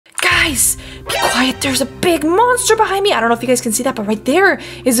Guys, be quiet. There's a big monster behind me. I don't know if you guys can see that, but right there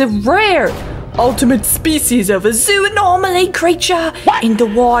is a rare ultimate species of a ZOONOMALY creature in the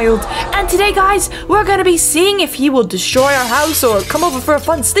wild. And today, guys, we're gonna be seeing if he will destroy our house or come over for a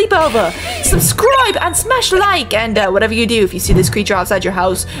fun sleepover. Subscribe and smash like, and whatever you do, if you see this creature outside your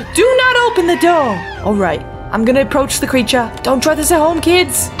house, do not open the door. All right, I'm gonna approach the creature. Don't try this at home,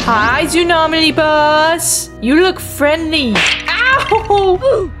 kids. Hi, ZOONOMALY boss. You look friendly.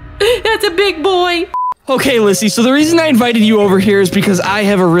 Ow! That's a big boy. Okay, Lissy, so the reason I invited you over here is because I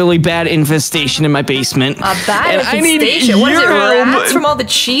have a really bad infestation in my basement. A bad infestation? What is it, rats from all the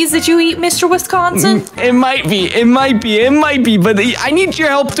cheese that you eat, Mr. Wisconsin? It might be, but I need your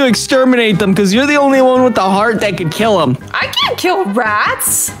help to exterminate them because you're the only one with the heart that could kill them. I can't kill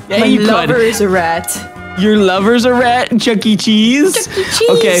rats. Yeah, my you lover could. is a rat. Your lover's a rat, Chuck E. Cheese? Chuck E. Cheese.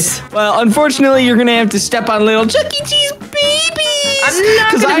 Okay, well, unfortunately, you're gonna have to step on little Chuck E. Cheese babies. I'm not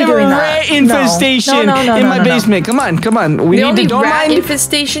because gonna I be have a doing rat that. infestation in my basement. Come on. We the need only to don't rat mind.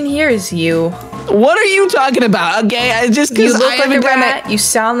 infestation here is you. What are you talking about? Okay, just because you look I like haven't a rat, you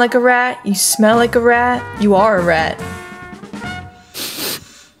sound like a rat, you smell like a rat, you are a rat.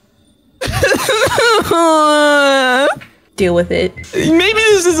 Deal with it. Maybe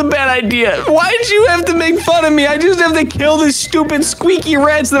this is a bad idea. Why did you have to make fun of me? I just have to kill the stupid squeaky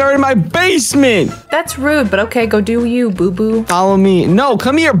rats that are in my basement. That's rude, but okay, go do you, boo-boo. Follow me. No,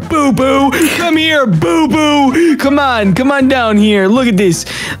 come here, boo-boo. Come here, boo-boo. Come on down here. Look at this.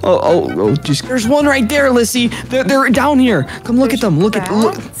 Oh, just there's one right there, Lissy. They're down here. Come look at them. Look.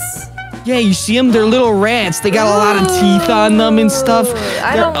 Yeah, you see them? They're little rats. They got a lot of teeth on them and stuff.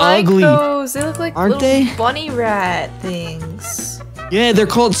 I don't like those. They look like little bunny rat things. Yeah, they're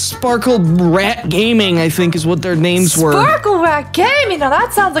called Sparkle Rat Gaming, I think is what their names were. Sparkle Rat Gaming? Now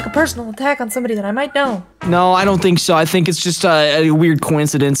that sounds like a personal attack on somebody that I might know. No, I don't think so. I think it's just a weird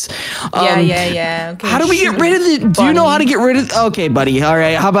coincidence. Yeah. Okay, how do we get rid of the? Do you know how to get rid of? Okay, buddy. All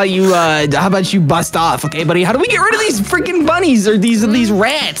right. How about you bust off? Okay, buddy. How do we get rid of these freaking bunnies or these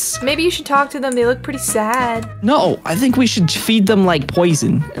rats? Maybe you should talk to them. They look pretty sad. No, I think we should feed them like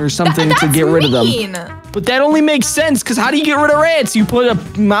poison or something to get rid of them. But that only makes sense because how do you get rid of rats? You put a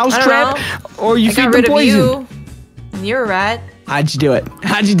mouse trap or you feed them poison. You're a rat. How'd you do it?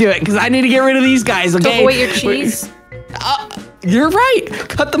 Because I need to get rid of these guys, okay? Took away your cheese? You're right.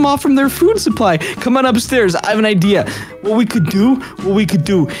 Cut them off from their food supply. Come on upstairs. I have an idea. What we could do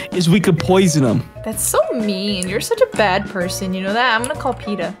is we could poison them. That's so mean. You're such a bad person. You know that? I'm gonna call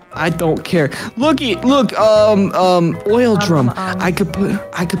PETA. I don't care. Look, oil drum. I could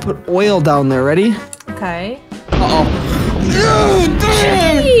put oil down there. Ready? Okay. Uh-oh.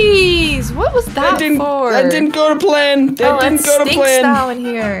 Jeez, what was that for? That didn't go to plan. That didn't go to plan. Now in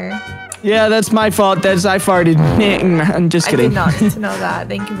here. Yeah, that's my fault. I farted. I'm just kidding. I did not need to know that.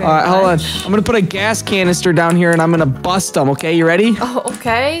 Thank you very much. All right, hold on. I'm gonna put a gas canister down here and I'm gonna bust them. Okay, you ready? Oh,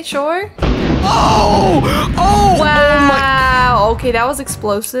 okay, sure. Oh! Wow. Okay, that was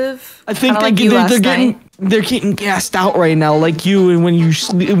explosive. I think they're getting gassed out right now, like you. And when you're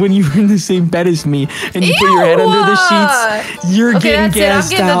in the same bed as me, and you put your head under the sheets, you're getting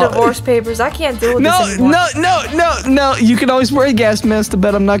gassed out. I'm getting the divorce papers. I can't deal with this anymore. No. You can always wear a gas mask to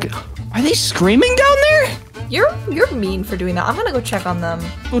bed. I'm not. Are they screaming down there? You're mean for doing that. I'm gonna go check on them.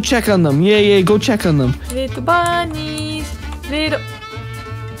 Go check on them. Yeah. Go check on them. Little bunnies. They're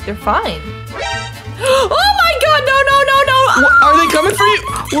fine. Oh my God! No! What, are they coming for you?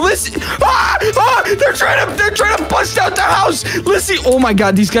 Well, listen. They're trying to bust out the house. Lissy. Oh my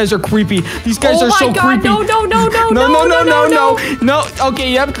God, these guys are creepy. These guys are so creepy. No. No.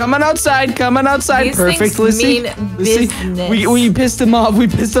 Okay, yep. Come on outside. These Perfect, things Lissy. mean business. We pissed him off.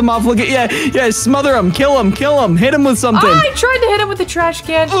 Look at yeah. Smother him. Kill him. Hit him with something. I tried to hit him with a trash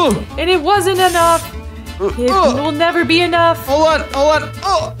can, and it wasn't enough. It will never be enough. Hold on.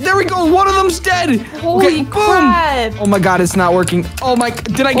 Oh, there we go. One of them's dead. Holy crap. Oh my God, it's not working. Oh my,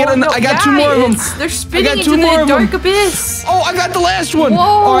 did I get I got two more of them. They're spinning into the dark abyss. Oh, I got the last one. Whoa.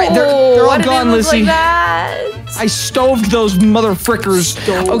 All right, they're all gone, Lissy. Like that? I stoved those mother frickers.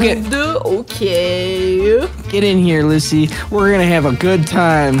 Okay. Get in here, Lissy. We're gonna have a good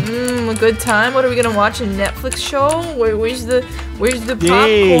time. A good time? What are we gonna watch? A Netflix show? Where's the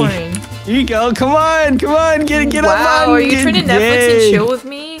popcorn? Here you go. Come on. Get up. Wow, are you trying to Netflix and chill with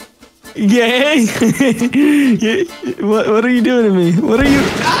me? Yeah. What are you doing to me? What are you?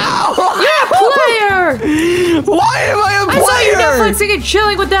 Ow! You're a player! Why am I a player? I saw you Netflixing and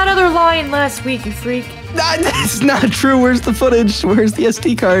chilling with that other lion last week, you freak. That's not true. Where's the footage? Where's the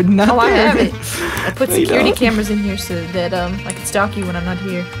SD card? Not there. I have it. I put security cameras in here so that I can stalk you when I'm not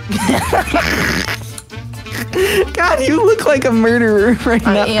here. God, you look like a murderer right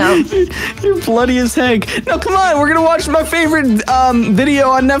now. I am. You're bloody as heck. No, come on. We're gonna watch my favorite video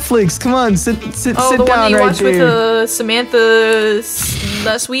on Netflix. Come on, sit Oh, sit the one down that you right watched there. with Samantha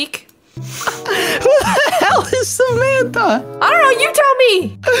last week? Who the hell is Samantha? I don't know. You tell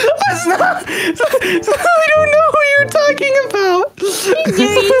me. That's not. I don't know who you're talking about. What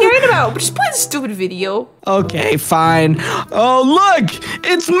are you hearing about? Just play the stupid video. Okay, fine. Oh, look!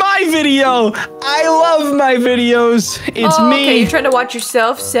 It's my video! I love my videos. It's me. Okay, you're trying to watch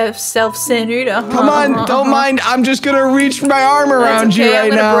yourself, self-centered. Come on, don't mind. I'm just gonna reach my arm around you right I'm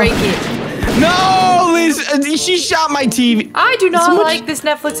gonna now. break it. No, Liz, she shot my TV. I do not like this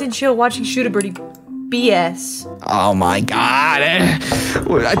Netflix and chill watching Shoot a Birdie BS. Oh my God.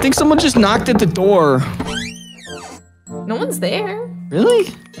 I think someone just knocked at the door. No one's there.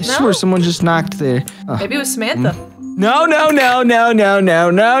 Really? I swear someone just knocked there. Oh. Maybe it was Samantha. No, that's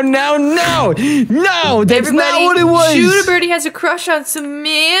Everybody, not what it was. Shoot a Birdie has a crush on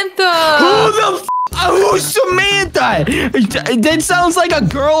Samantha. Who's Samantha? That sounds like a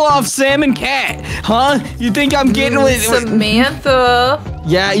girl off Sam and Cat, huh? You think I'm getting with Samantha?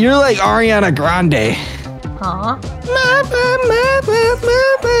 Yeah, you're like Ariana Grande. Huh?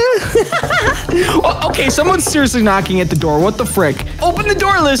 Oh, okay, someone's seriously knocking at the door. What the frick? Open the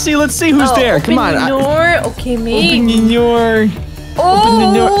door, Lissy. Let's see who's there. Come on. Open the door. Okay, me. Open the door.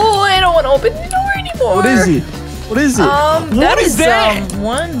 Oh, I don't want to open the door anymore. What is it? What is it? That is that?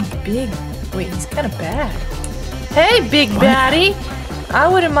 One big. Wait, he's kind of bad. Hey, big baddie. I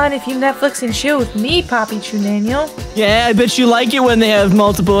wouldn't mind if you Netflix and chill with me, Papi Chuneno. Yeah, I bet you like it when they have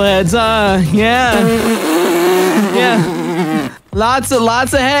multiple heads. Yeah. Lots of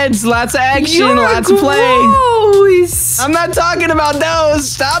heads, lots of action, lots of play. I'm not talking about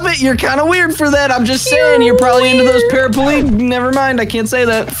those. Stop it. You're kind of weird for that. I'm just saying. You're probably into those paraplegic. Never mind. I can't say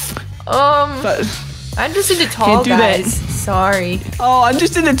that. But I'm just into tall can't do guys. that. Sorry. Oh, I'm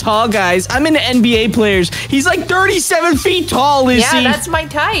just into tall guys. I'm into NBA players. He's like 37 feet tall, Lizzie. Yeah, that's my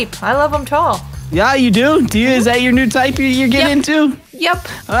type. I love them tall. Yeah, you do? Is that your new type you're getting into? Yep.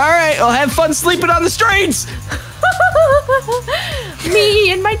 All right. Well, have fun sleeping on the streets.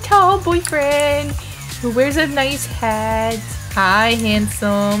 Me and my tall boyfriend who wears a nice hat. Hi,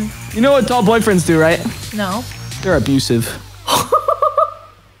 handsome. You know what tall boyfriends do, right? No. They're abusive.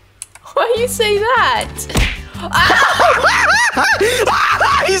 Why do you say that?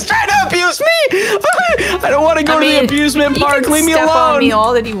 He's trying to abuse me. I don't want to go to the abusement park. Leave me alone. Step on me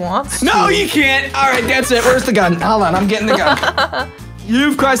all that he wants. No, you can't. All right, that's it. Where's the gun? Hold on, I'm getting the gun.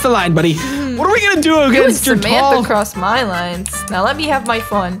 You've crossed the line, buddy. What are we gonna do against your Samantha tall? crossed my lines. Now let me have my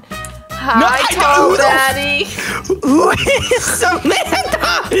fun. Hi, tall daddy. Who is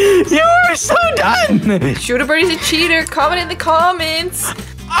Samantha? You are so done. Shoot a Birdie's a cheater. Comment in the comments.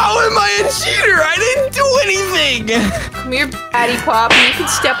 How am I a cheater? I didn't do anything. Come here, Patty Poppy. You can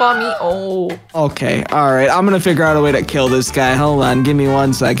step on me. Oh. Okay, all right. I'm gonna figure out a way to kill this guy. Hold on, give me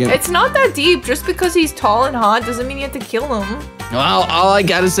 1 second. It's not that deep. Just because he's tall and hot doesn't mean you have to kill him. Well, all I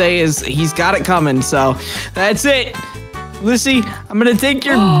gotta say is he's got it coming, so that's it. Lissy, I'm gonna take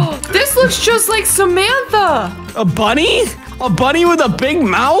your... This looks just like Samantha. A bunny? A bunny with a big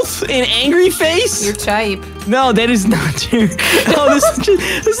mouth and angry face? Your type. No, that is not true. Oh, this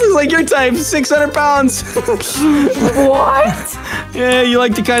looks like your type, 600 pounds. What? Yeah, you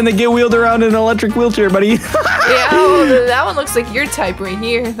like to kind of get wheeled around in an electric wheelchair, buddy. Yeah, well, that one looks like your type right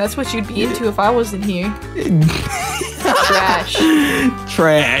here. That's what you'd be into if I wasn't here. Trash.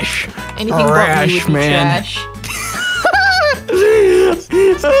 Trash. Anything but me would be trash.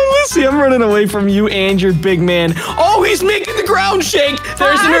 Lucy, I'm running away from you and your big man. Oh, he's making the ground shake.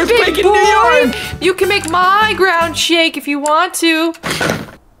 There's an earthquake in New York. You can make my ground shake if you want to.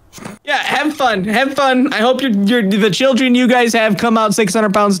 Yeah, have fun. Have fun. I hope the children you guys have come out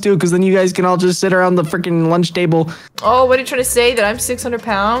 600 pounds too, because then you guys can all just sit around the freaking lunch table. Oh, what are you trying to say? That I'm 600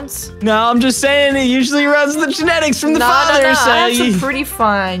 pounds? No, I'm just saying it usually runs the genetics from the father. No, So I have some pretty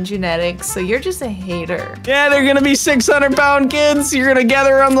fine genetics, so you're just a hater. Yeah, they're gonna be 600-pound kids. You're gonna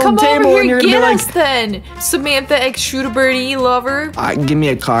gather around the table and you're gonna be like, us then, Samantha X Shoot a Birdie lover. Give me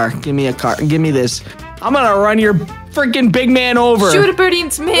a car. Give me a car. Give me this. I'm gonna run your freaking big man over. Shoot a Birdie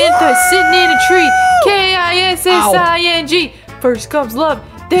and Samantha sitting in a tree. Kissing. First comes love,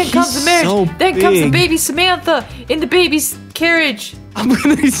 then comes the marriage, then comes the baby Samantha in the baby's carriage. I'm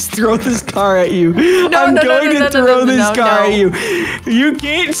gonna throw this car at you. I'm going to throw this car at you. You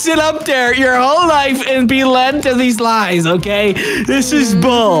can't sit up there your whole life and be led to these lies, okay? This is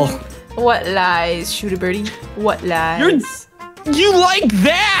bull. What lies, Shoot a Birdie? What lies? You like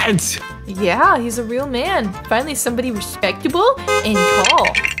that? Yeah, he's a real man. Finally, somebody respectable and tall.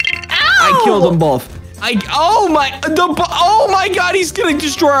 Ow! I killed them both. Oh my God, he's gonna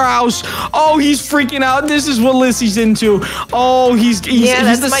destroy our house. Oh, he's freaking out. This is what Lissy's into. Oh, he's the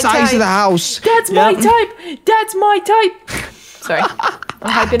size of the house. That's my type. That's my type. Sorry,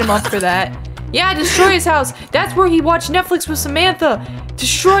 I'm hyping him up for that. Yeah, destroy his house. That's where he watched Netflix with Samantha.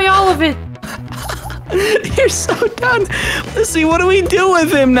 Destroy all of it. You're so done. Lissy, what do we do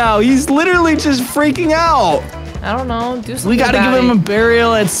with him now? He's literally just freaking out. I don't know. Do something. We gotta give him a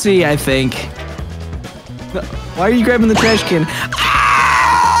burial at sea, I think. Why are you grabbing the trash can?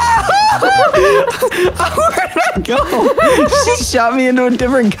 Where did I go? She shot me into a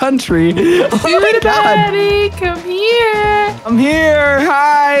different country. Oh my God. Daddy, come here. I'm here.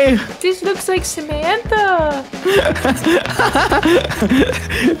 Hi. This looks like Samantha.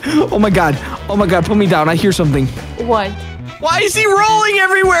 Oh my God. Oh my God. Put me down. I hear something. What? Why is he rolling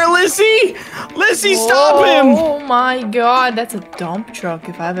everywhere, Lissy? Lissy, stop him. Oh my God. That's a dump truck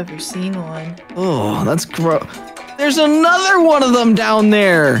if I've ever seen one. Oh, that's gross. There's another one of them down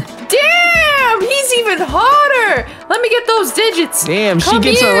there. Damn, he's even hotter. Let me get those digits. Damn, Come she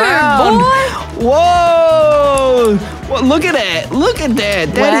gets here, around. Boy. Whoa. Well, look at that. Look at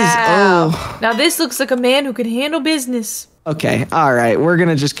that. That is, oh. Now this looks like a man who can handle business. Okay, all right. We're going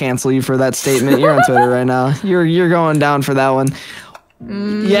to just cancel you for that statement. You're on Twitter right now. You're going down for that one.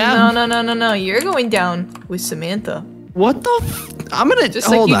 Yeah? No. You're going down with Samantha. What the I'm going to just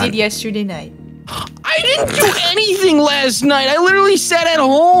like you did yesterday night. I didn't do anything last night. I literally sat at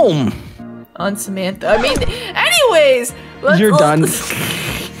home. On Samantha. I mean, anyways. You're done.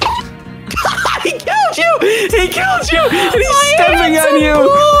 He killed you. He killed you. And he's stepping on you.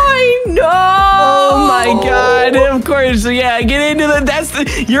 Boy, no. Oh my God. Of course. Yeah, get into that. That's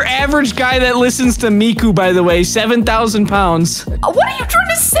your average guy that listens to Miku, by the way. 7,000 pounds. What are you trying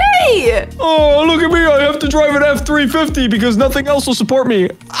to say? Oh, look at me. I have to drive an F-350 because nothing else will support me.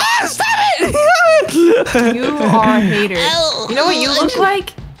 Ah, stop it. You are a hater. You know what you look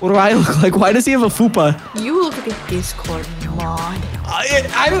like? What do I look like? Why does he have a fupa? You look like a Discord mod.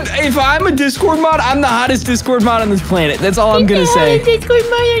 If I'm a Discord mod, I'm the hottest Discord mod on this planet. That's all I'm gonna say. Discord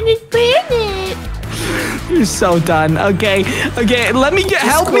mod on this planet. You're so done. Okay.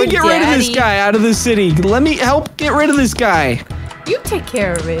 Help me get rid of this guy out of the city. Let me help get rid of this guy. You take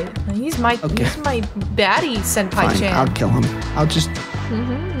care of it. He's my baddie senpai chan. I'll kill him. I'll just.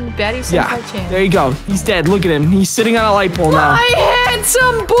 Baddie senpai chan. There you go. He's dead. Look at him. He's sitting on a light pole now. My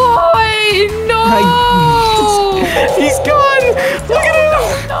handsome boy. No. He's gone. Look at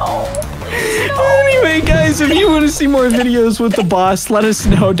him. No. Anyway, guys, if you want to see more videos with the boss, let us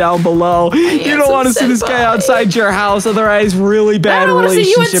know down below. You don't want to see this guy outside your house, otherwise really bad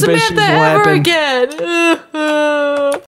relationship issues will happen. I don't want to see you and Samantha ever again.